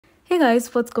Hey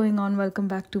guys, what's going on? Welcome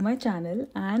back to my channel,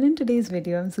 and in today's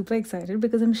video I'm super excited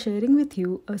because I'm sharing with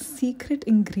you a secret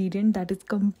ingredient that is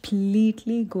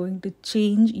completely going to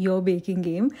change your baking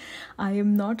game. I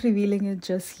am not revealing it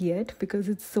just yet because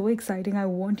it's so exciting. I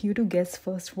want you to guess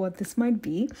first what this might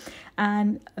be,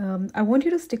 and I want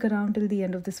you to stick around till the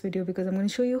end of this video because I'm going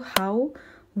to show you how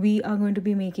we are going to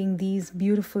be making these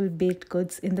beautiful baked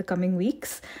goods in the coming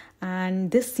weeks,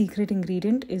 and this secret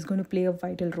ingredient is going to play a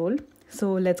vital role.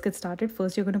 So let's get started.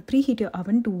 First, you're going to preheat your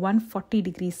oven to 140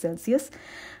 degrees Celsius.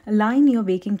 Line your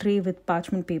baking tray with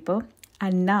parchment paper.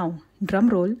 And now, drum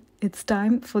roll, it's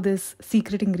time for this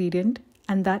secret ingredient,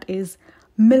 and that is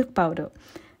milk powder.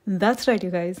 That's right,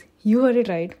 you guys. You heard it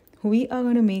right. We are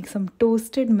going to make some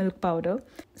toasted milk powder.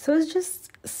 So I was just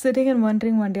sitting and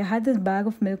wondering one day, I had this bag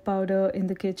of milk powder in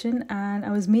the kitchen and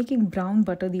I was making brown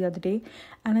butter the other day,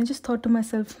 and I just thought to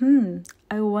myself,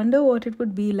 I wonder what it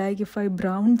would be like if I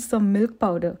browned some milk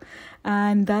powder.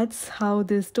 And that's how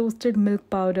this toasted milk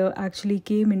powder actually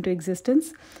came into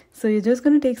existence. So you're just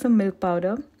going to take some milk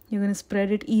powder. You're going to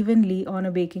spread it evenly on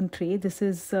a baking tray. This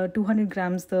is 200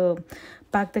 grams, the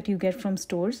pack that you get from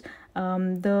stores.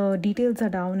 The details are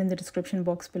down in the description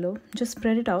box below. Just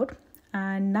spread it out.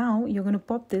 And now you're going to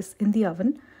pop this in the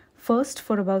oven. First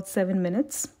for about 7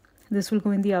 minutes. This will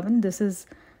go in the oven. This is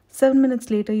 7 minutes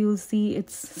later. You'll see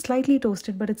it's slightly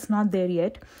toasted, but it's not there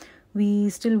yet. We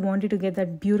still want it to get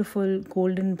that beautiful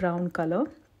golden brown color.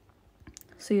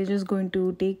 So you're just going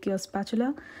to take your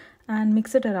spatula and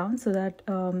mix it around so that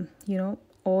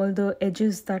all the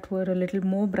edges that were a little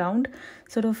more browned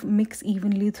sort of mix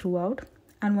evenly throughout.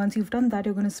 And once you've done that,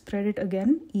 you're going to spread it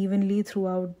again evenly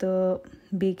throughout the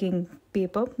baking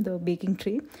paper, the baking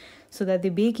tray, so that they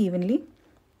bake evenly.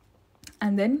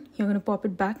 And then you're going to pop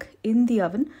it back in the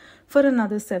oven for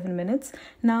another 7 minutes.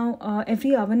 Now,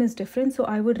 every oven is different, so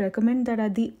I would recommend that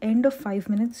at the end of 5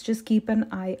 minutes, just keep an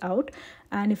eye out.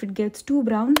 And if it gets too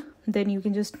brown, then you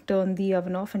can just turn the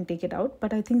oven off and take it out.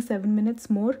 But I think 7 minutes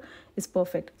more is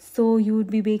perfect. So you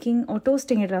would be baking or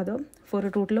toasting it rather for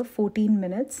a total of 14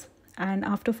 minutes. And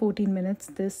after 14 minutes,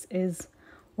 this is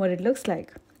what it looks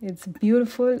like. It's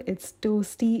beautiful, it's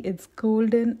toasty, it's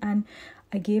golden, and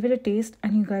I gave it a taste,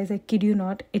 and you guys, I kid you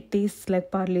not, it tastes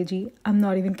like Parle-G. I'm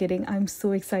not even kidding. I'm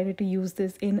so excited to use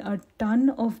this in a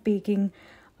ton of baking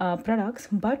products,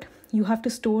 but you have to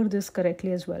store this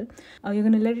correctly as well. You're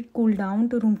going to let it cool down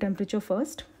to room temperature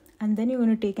first, and then you're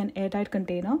going to take an airtight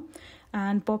container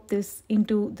and pop this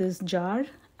into this jar,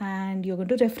 and you're going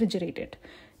to refrigerate it.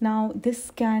 Now,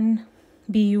 this can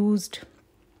be used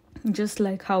just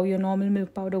like how your normal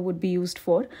milk powder would be used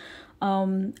for.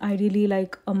 Ideally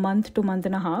like a month to month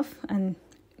and a half, and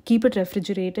keep it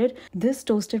refrigerated. This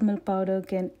toasted milk powder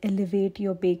can elevate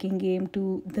your baking game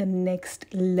to the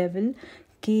next level.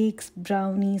 Cakes,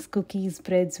 brownies, cookies,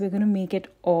 breads, we're going to make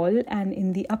it all, and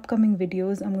in the upcoming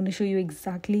videos I'm going to show you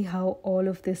exactly how all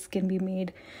of this can be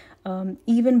made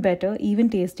even better, even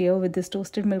tastier with this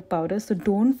toasted milk powder. So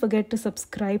don't forget to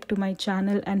subscribe to my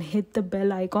channel and hit the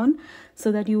bell icon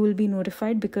so that you will be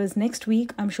notified, because next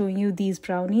week I'm showing you these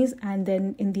brownies, and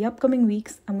then in the upcoming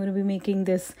weeks I'm going to be making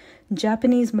this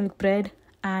Japanese milk bread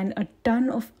and a ton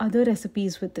of other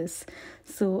recipes with this.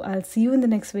 So I'll see you in the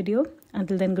next video.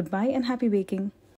 Until then, goodbye and happy baking.